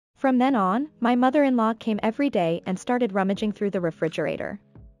From then on, my mother-in-law came every day and started rummaging through the refrigerator.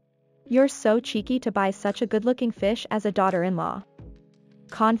 "You're so cheeky to buy such a good-looking fish as a daughter-in-law.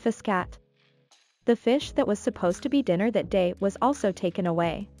 Confiscate." The fish that was supposed to be dinner that day was also taken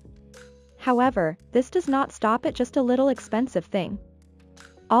away. However, this does not stop at just a little expensive thing.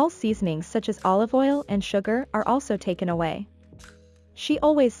 All seasonings such as olive oil and sugar are also taken away. She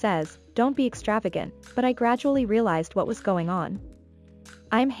always says, "Don't be extravagant," but I gradually realized what was going on.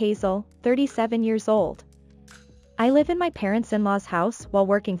 I'm Hazel, 37 years old. I live in my parents-in-law's house while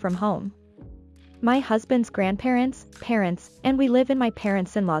working from home. My husband's grandparents, parents, and we live in my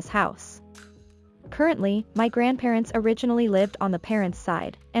parents-in-law's house. Currently, my grandparents originally lived on the parents'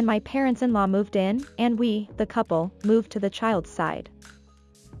 side, and my parents-in-law moved in, and we, the couple, moved to the child's side.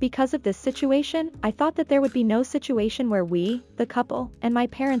 Because of this situation, I thought that there would be no situation where we, the couple, and my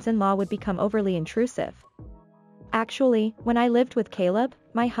parents-in-law would become overly intrusive. Actually, when I lived with Caleb,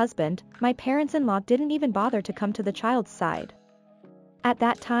 my husband, my parents-in-law didn't even bother to come to the child's side. At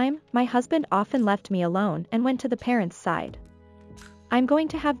that time, my husband often left me alone and went to the parents' side. I'm going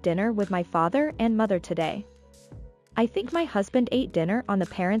to have dinner with my father and mother today. I think my husband ate dinner on the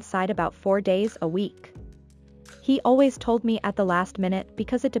parents' side about 4 days a week. He always told me at the last minute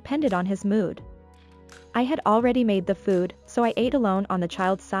because it depended on his mood. I had already made the food, so I ate alone on the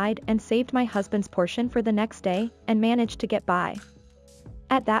child's side and saved my husband's portion for the next day, and managed to get by.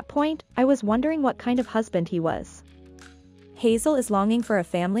 At that point, I was wondering what kind of husband he was. Hazel is longing for a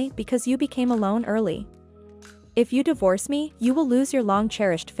family because you became alone early. If you divorce me, you will lose your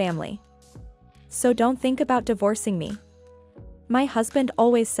long-cherished family. So don't think about divorcing me. My husband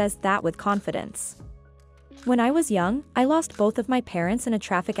always says that with confidence. When I was young, I lost both of my parents in a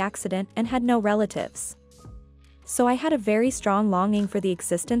traffic accident and had no relatives. So I had a very strong longing for the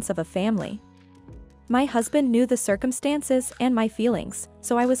existence of a family. My husband knew the circumstances and my feelings,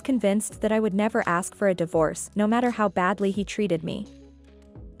 so I was convinced that I would never ask for a divorce no matter how badly he treated me.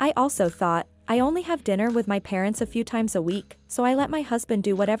 I also thought, I only have dinner with my parents a few times a week, so I let my husband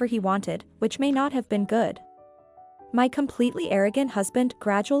do whatever he wanted, which may not have been good. My completely arrogant husband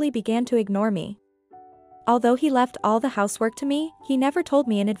gradually began to ignore me. Although he left all the housework to me, he never told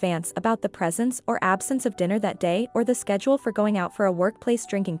me in advance about the presence or absence of dinner that day or the schedule for going out for a workplace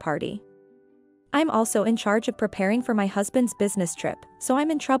drinking party. I'm also in charge of preparing for my husband's business trip, so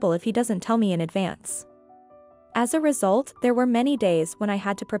I'm in trouble if he doesn't tell me in advance. As a result, there were many days when I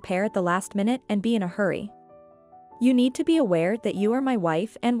had to prepare at the last minute and be in a hurry. You need to be aware that you are my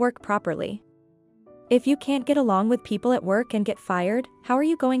wife and work properly. If you can't get along with people at work and get fired, how are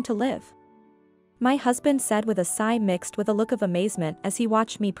you going to live? My husband said with a sigh mixed with a look of amazement as he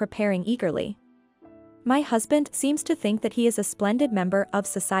watched me preparing eagerly. My husband seems to think that he is a splendid member of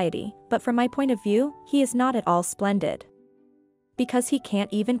society, but from my point of view, he is not at all splendid. Because he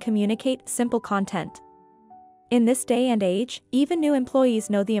can't even communicate simple content. In this day and age, even new employees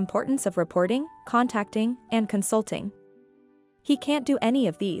know the importance of reporting, contacting, and consulting. He can't do any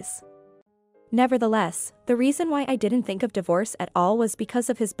of these. Nevertheless, the reason why I didn't think of divorce at all was because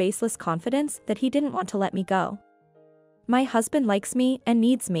of his baseless confidence that he didn't want to let me go. My husband likes me and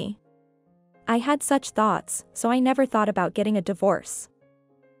needs me. I had such thoughts, so I never thought about getting a divorce.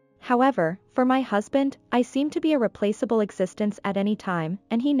 However, for my husband, I seemed to be a replaceable existence at any time,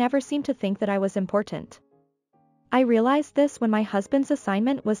 and he never seemed to think that I was important. I realized this when my husband's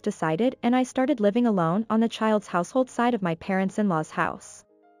assignment was decided and I started living alone on the child's household side of my parents-in-law's house.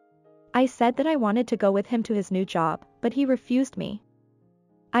 I said that I wanted to go with him to his new job, but he refused me.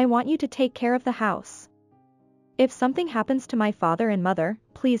 "I want you to take care of the house. If something happens to my father and mother,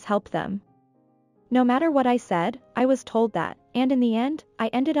 please help them." No matter what I said, I was told that, and in the end, I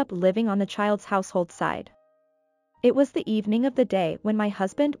ended up living on the child's household side. It was the evening of the day when my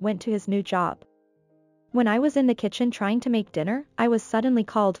husband went to his new job. When I was in the kitchen trying to make dinner, I was suddenly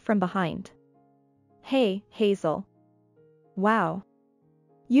called from behind. "Hey, Hazel." Wow.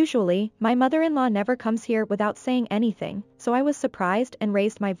 Usually, my mother-in-law never comes here without saying anything, so I was surprised and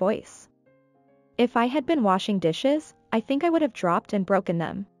raised my voice. If I had been washing dishes, I think I would have dropped and broken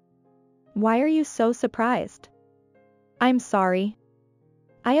them. "Why are you so surprised?" "I'm sorry."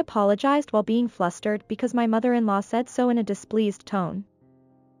 I apologized while being flustered because my mother-in-law said so in a displeased tone.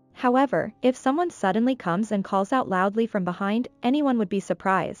 However, if someone suddenly comes and calls out loudly from behind, anyone would be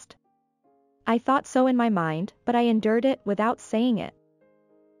surprised. I thought so in my mind, but I endured it without saying it.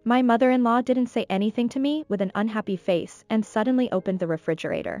 My mother-in-law didn't say anything to me with an unhappy face and suddenly opened the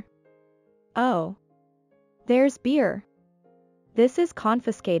refrigerator. "Oh. There's beer. This is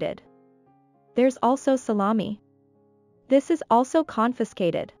confiscated. There's also salami. This is also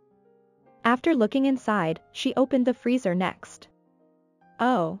confiscated." After looking inside, she opened the freezer next.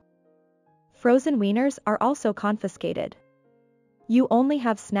 "Oh. Frozen wieners are also confiscated. You only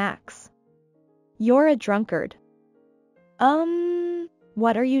have snacks. You're a drunkard.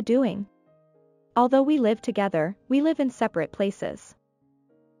 What are you doing? Although we live together, we live in separate places.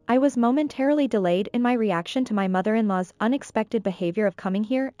 I was momentarily delayed in my reaction to my mother-in-law's unexpected behavior of coming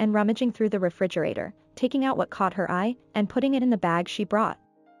here and rummaging through the refrigerator, taking out what caught her eye, and putting it in the bag she brought.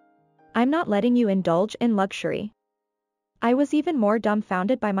 I'm not letting you indulge in luxury. I was even more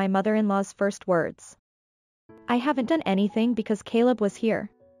dumbfounded by my mother-in-law's first words. I haven't done anything because Caleb was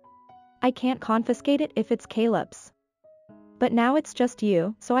here. I can't confiscate it if it's Caleb's. But now it's just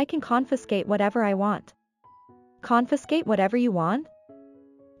you, so I can confiscate whatever I want. Confiscate whatever you want?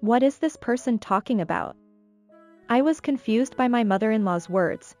 What is this person talking about? I was confused by my mother-in-law's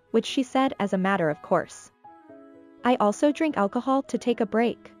words, which she said as a matter of course. I also drink alcohol to take a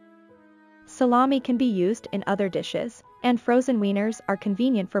break. Salami can be used in other dishes, and frozen wieners are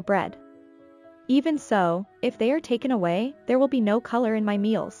convenient for bread. Even so, if they are taken away, there will be no color in my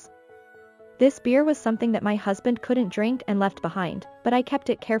meals. This beer was something that my husband couldn't drink and left behind, but I kept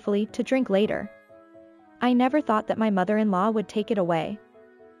it carefully to drink later. I never thought that my mother-in-law would take it away.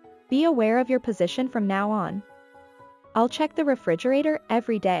 Be aware of your position from now on. I'll check the refrigerator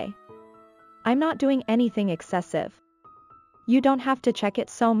every day. I'm not doing anything excessive. You don't have to check it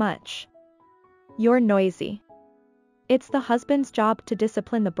so much. You're noisy. It's the husband's job to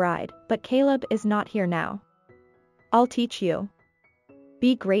discipline the bride, but Caleb is not here now. I'll teach you.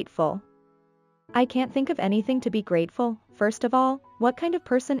 Be grateful. I can't think of anything to be grateful. First of all, what kind of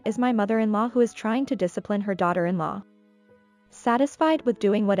person is my mother-in-law who is trying to discipline her daughter-in-law? Satisfied with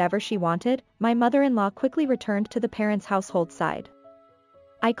doing whatever she wanted, my mother-in-law quickly returned to the parents' household side.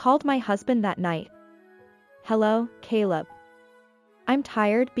 I called my husband that night. Hello, Caleb. I'm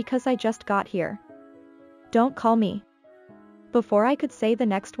tired because I just got here. Don't call me. Before I could say the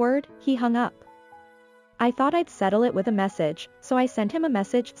next word, he hung up. I thought I'd settle it with a message, so I sent him a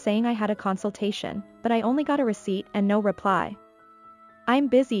message saying I had a consultation, but I only got a receipt and no reply. I'm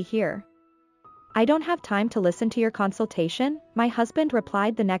busy here. I don't have time to listen to your consultation, my husband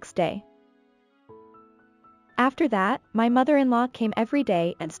replied the next day. After that, my mother-in-law came every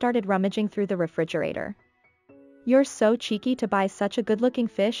day and started rummaging through the refrigerator. You're so cheeky to buy such a good-looking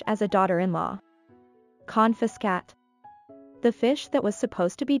fish as a daughter-in-law. Confiscate. The fish that was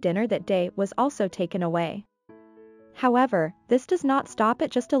supposed to be dinner that day was also taken away. However, this does not stop at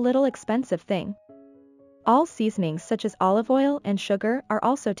just a little expensive thing. All seasonings such as olive oil and sugar are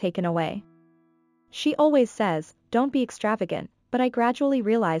also taken away. She always says, don't be extravagant, but I gradually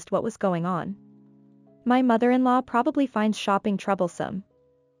realized what was going on. My mother-in-law probably finds shopping troublesome.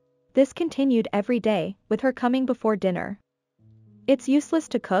 This continued every day, with her coming before dinner. It's useless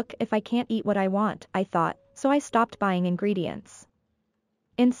to cook if I can't eat what I want, I thought, so I stopped buying ingredients.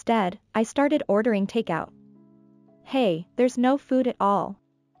 Instead, I started ordering takeout. Hey, there's no food at all.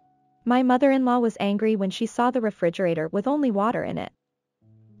 My mother-in-law was angry when she saw the refrigerator with only water in it.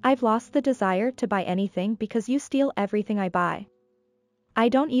 I've lost the desire to buy anything because you steal everything I buy. I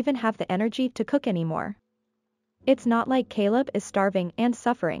don't even have the energy to cook anymore. It's not like Caleb is starving and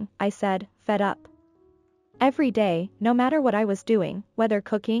suffering, I said, fed up. Every day, no matter what I was doing, whether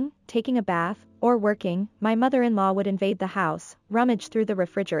cooking, taking a bath, or working, my mother-in-law would invade the house, rummage through the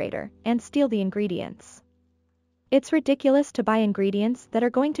refrigerator, and steal the ingredients. It's ridiculous to buy ingredients that are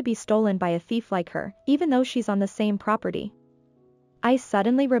going to be stolen by a thief like her, even though she's on the same property. I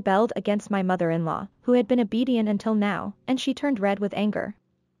suddenly rebelled against my mother-in-law, who had been obedient until now, and she turned red with anger.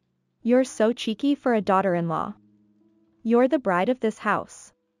 You're so cheeky for a daughter-in-law. You're the bride of this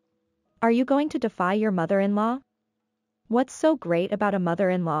house. Are you going to defy your mother-in-law? What's so great about a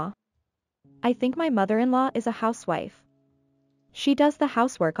mother-in-law? I think my mother-in-law is a housewife. She does the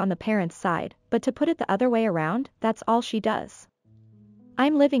housework on the parents' side, but to put it the other way around, that's all she does.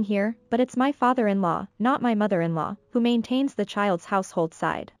 I'm living here, but it's my father-in-law, not my mother-in-law, who maintains the child's household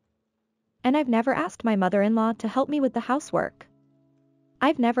side. And I've never asked my mother-in-law to help me with the housework.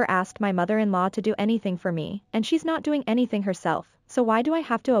 I've never asked my mother-in-law to do anything for me, and she's not doing anything herself, so why do I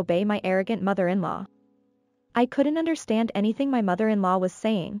have to obey my arrogant mother-in-law? I couldn't understand anything my mother-in-law was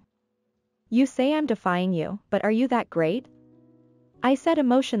saying. You say I'm defying you, but are you that great? I said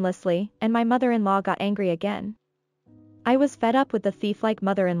emotionlessly, and my mother-in-law got angry again. I was fed up with the thief-like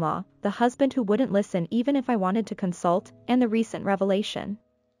mother-in-law, the husband who wouldn't listen even if I wanted to consult, and the recent revelation.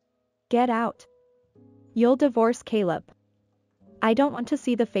 Get out. You'll divorce Caleb. I don't want to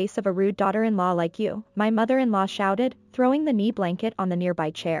see the face of a rude daughter-in-law like you, my mother-in-law shouted, throwing the knee blanket on the nearby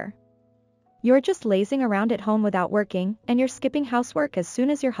chair. You're just lazing around at home without working, and you're skipping housework as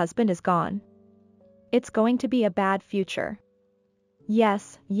soon as your husband is gone. It's going to be a bad future.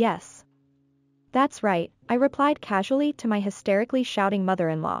 Yes, yes. That's right, I replied casually to my hysterically shouting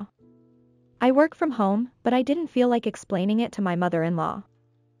mother-in-law. I work from home, but I didn't feel like explaining it to my mother-in-law.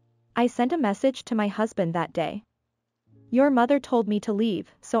 I sent a message to my husband that day. Your mother told me to leave,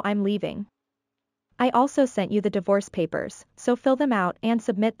 so I'm leaving. I also sent you the divorce papers, so fill them out and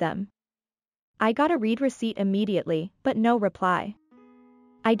submit them. I got a read receipt immediately, but no reply.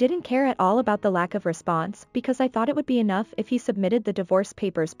 I didn't care at all about the lack of response because I thought it would be enough if he submitted the divorce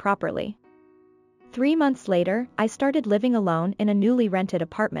papers properly. 3 months later, I started living alone in a newly rented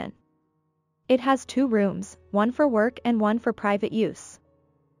apartment. It has 2 rooms, one for work and one for private use.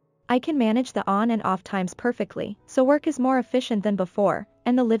 I can manage the on and off times perfectly, so work is more efficient than before,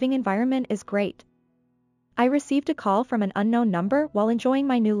 and the living environment is great. I received a call from an unknown number while enjoying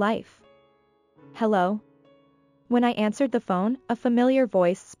my new life. Hello? When I answered the phone, a familiar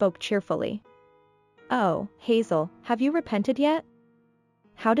voice spoke cheerfully. Oh, Hazel, have you repented yet?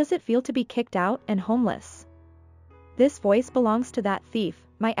 How does it feel to be kicked out and homeless? This voice belongs to that thief,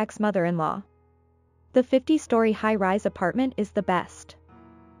 my ex-mother-in-law. The 50-story high-rise apartment is the best.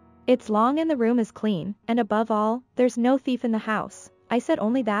 It's long and the room is clean, and above all, there's no thief in the house. I said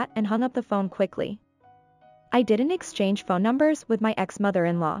only that and hung up the phone quickly. I didn't exchange phone numbers with my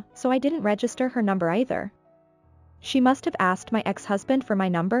ex-mother-in-law, so I didn't register her number either. She must have asked my ex-husband for my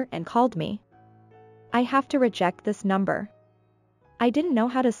number and called me. I have to reject this number. I didn't know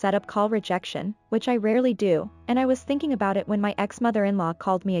how to set up call rejection, which I rarely do, and I was thinking about it when my ex-mother-in-law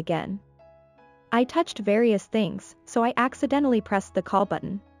called me again. I touched various things, so I accidentally pressed the call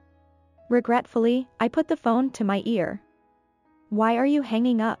button. Regretfully, I put the phone to my ear. Why are you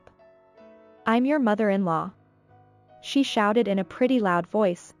hanging up? I'm your mother-in-law. She shouted in a pretty loud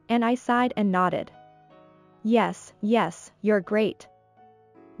voice, and I sighed and nodded. Yes, you're great.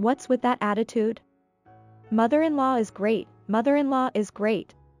 What's with that attitude? Mother-in-law is great, mother-in-law is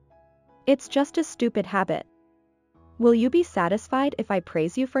great. It's just a stupid habit. Will you be satisfied if I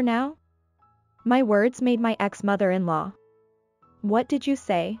praise you for now? My words made my ex-mother-in-law. What did you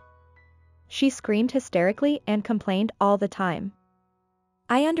say? She screamed hysterically and complained all the time.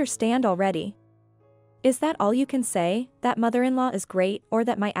 I understand already. Is that all you can say, that mother-in-law is great or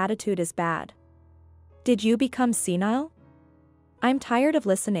that my attitude is bad? Did you become senile? I'm tired of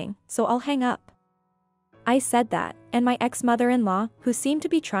listening, so I'll hang up. I said that, and my ex-mother-in-law, who seemed to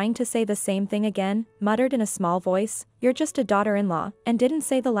be trying to say the same thing again, muttered in a small voice, "You're just a daughter-in-law," and didn't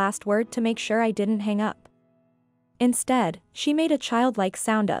say the last word to make sure I didn't hang up. Instead, she made a childlike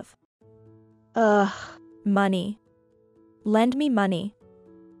sound of, "Ugh, money. Lend me money."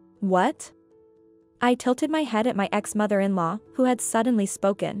 What? I tilted my head at my ex-mother-in-law, who had suddenly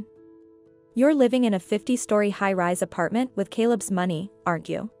spoken. You're living in a 50-story high-rise apartment with Caleb's money, aren't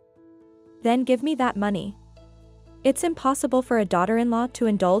you? Then give me that money. It's impossible for a daughter-in-law to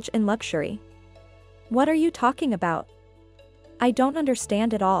indulge in luxury. What are you talking about? I don't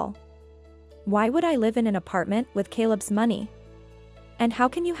understand at all. Why would I live in an apartment with Caleb's money? And how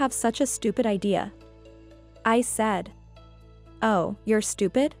can you have such a stupid idea? I said. Oh, you're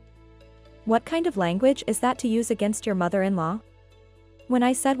stupid? What kind of language is that to use against your mother-in-law? When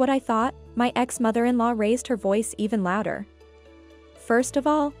I said what I thought, my ex-mother-in-law raised her voice even louder. First of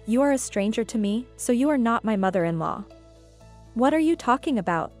all, you are a stranger to me, so you are not my mother-in-law. What are you talking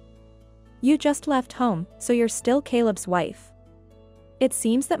about? You just left home, so you're still Caleb's wife. It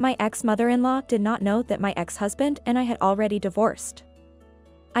seems that my ex-mother-in-law did not know that my ex-husband and I had already divorced.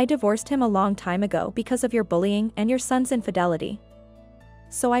 I divorced him a long time ago because of your bullying and your son's infidelity.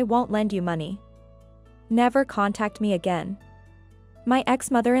 So I won't lend you money. Never contact me again. My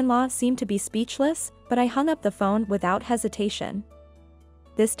ex-mother-in-law seemed to be speechless, but I hung up the phone without hesitation.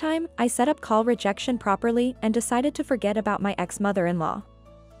 This time, I set up call rejection properly and decided to forget about my ex-mother-in-law.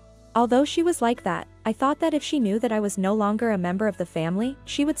 Although she was like that, I thought that if she knew that I was no longer a member of the family,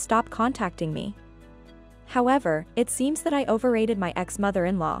 she would stop contacting me. However, it seems that I overrated my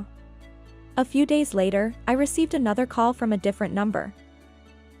ex-mother-in-law. A few days later, I received another call from a different number.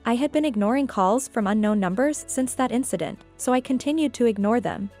 I had been ignoring calls from unknown numbers since that incident, so I continued to ignore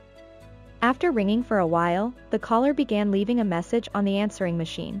them. After ringing for a while, the caller began leaving a message on the answering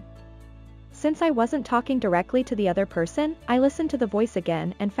machine. Since I wasn't talking directly to the other person, I listened to the voice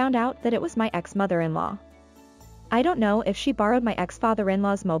again and found out that it was my ex-mother-in-law. I don't know if she borrowed my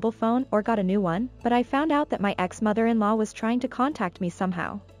ex-father-in-law's mobile phone or got a new one, but I found out that my ex-mother-in-law was trying to contact me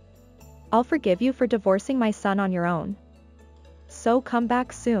somehow. I'll forgive you for divorcing my son on your own. So come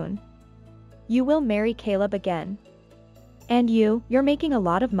back soon. You will marry Caleb again. And you're making a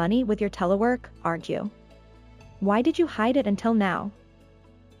lot of money with your telework, aren't you? Why did you hide it until now?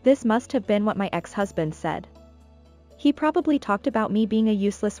 This must have been what my ex-husband said. He probably talked about me being a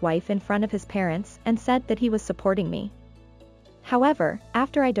useless wife in front of his parents and said that he was supporting me. However,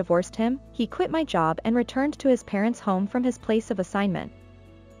 after I divorced him, he quit my job and returned to his parents' home from his place of assignment.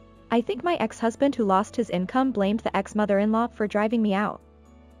 I think my ex-husband who lost his income blamed the ex-mother-in-law for driving me out.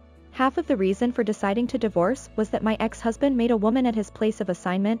 Half of the reason for deciding to divorce was that my ex-husband made a woman at his place of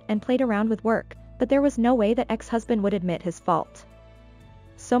assignment and played around with work, but there was no way that ex-husband would admit his fault.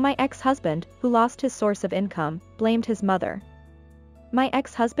 So my ex-husband, who lost his source of income, blamed his mother. My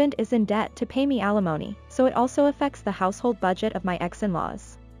ex-husband is in debt to pay me alimony, so it also affects the household budget of my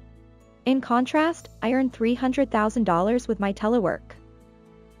ex-in-laws. In contrast, I earn $300,000 with my telework.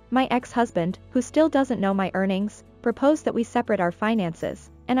 My ex-husband, who still doesn't know my earnings, proposed that we separate our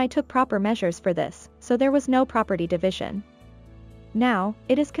finances, and I took proper measures for this, so there was no property division. Now,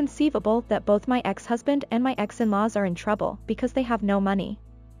 it is conceivable that both my ex-husband and my ex-in-laws are in trouble because they have no money.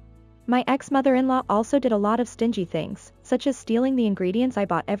 My ex-mother-in-law also did a lot of stingy things, such as stealing the ingredients I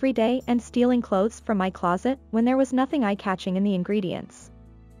bought every day and stealing clothes from my closet when there was nothing eye-catching in the ingredients.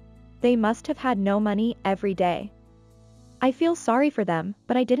 They must have had no money every day. I feel sorry for them,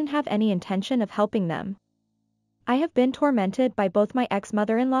 but I didn't have any intention of helping them. I have been tormented by both my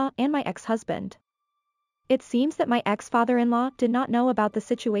ex-mother-in-law and my ex-husband. It seems that my ex-father-in-law did not know about the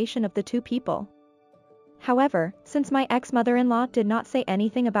situation of the two people. However, since my ex-mother-in-law did not say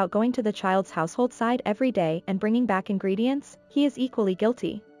anything about going to the child's household side every day and bringing back ingredients, he is equally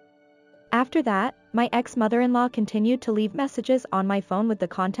guilty. After that, my ex-mother-in-law continued to leave messages on my phone with the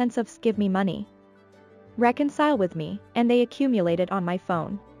contents of "give me money," "reconcile with me," and they accumulated on my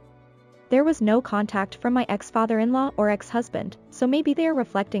phone. There was no contact from my ex-father-in-law or ex-husband, so maybe they are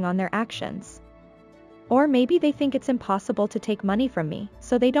reflecting on their actions. Or maybe they think it's impossible to take money from me,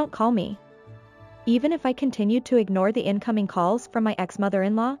 so they don't call me. Even if I continued to ignore the incoming calls from my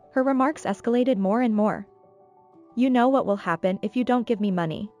ex-mother-in-law, her remarks escalated more and more. "You know what will happen if you don't give me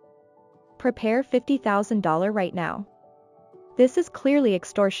money. Prepare $50,000 right now. This is clearly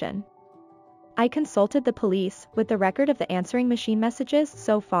extortion." I consulted the police with the record of the answering machine messages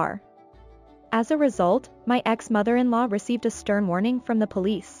so far. As a result, my ex-mother-in-law received a stern warning from the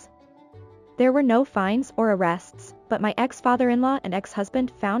police. There were no fines or arrests, but my ex-father-in-law and ex-husband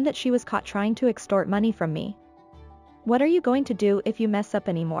found that she was caught trying to extort money from me. "What are you going to do if you mess up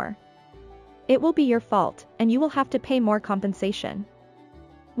anymore? It will be your fault, and you will have to pay more compensation."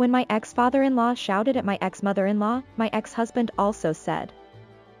 When my ex-father-in-law shouted at my ex-mother-in-law, my ex-husband also said,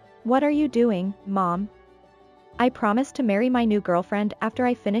 "What are you doing, Mom? I promised to marry my new girlfriend after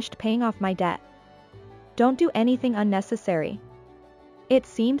I finished paying off my debt. Don't do anything unnecessary." It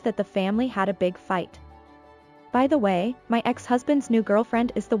seemed that the family had a big fight. By the way, my ex-husband's new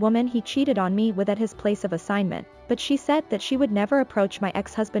girlfriend is the woman he cheated on me with at his place of assignment, but she said that she would never approach my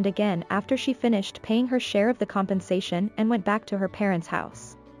ex-husband again after she finished paying her share of the compensation and went back to her parents'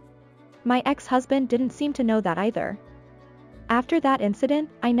 house. My ex-husband didn't seem to know that either. After that incident,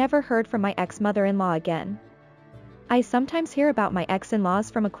 I never heard from my ex-mother-in-law again. I sometimes hear about my ex-in-laws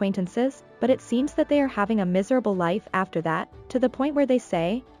from acquaintances, but it seems that they are having a miserable life after that, to the point where they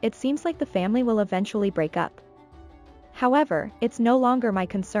say, it seems like the family will eventually break up. However, it's no longer my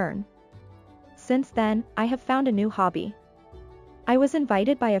concern. Since then, I have found a new hobby. I was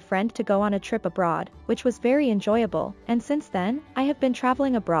invited by a friend to go on a trip abroad, which was very enjoyable, and since then, I have been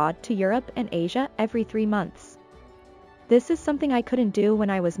traveling abroad to Europe and Asia every 3 months. This is something I couldn't do when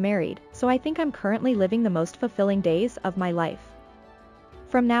I was married, so I think I'm currently living the most fulfilling days of my life.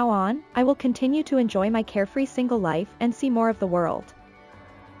 From now on, I will continue to enjoy my carefree single life and see more of the world.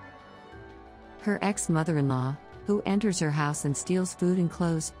 Her ex-mother-in-law, who enters her house and steals food and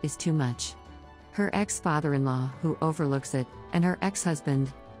clothes, is too much. Her ex-father-in-law, who overlooks it, and her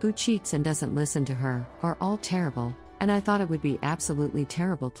ex-husband, who cheats and doesn't listen to her, are all terrible, and I thought it would be absolutely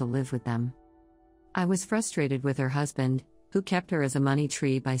terrible to live with them. I was frustrated with her husband, who kept her as a money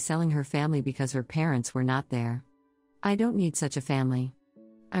tree by selling her family because her parents were not there. I don't need such a family.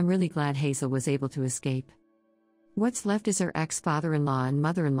 I'm really glad Hazel was able to escape. What's left is her ex-father-in-law and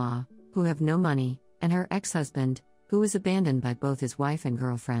mother-in-law, who have no money, and her ex-husband, who is abandoned by both his wife and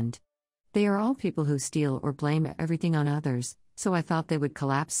girlfriend. They are all people who steal or blame everything on others, so I thought they would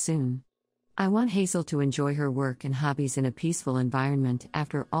collapse soon. I want Hazel to enjoy her work and hobbies in a peaceful environment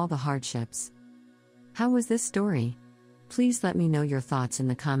after all the hardships. How was this story? Please let me know your thoughts in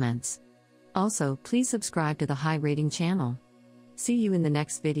the comments. Also, please subscribe to the High Rating channel. See you in the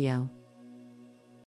next video.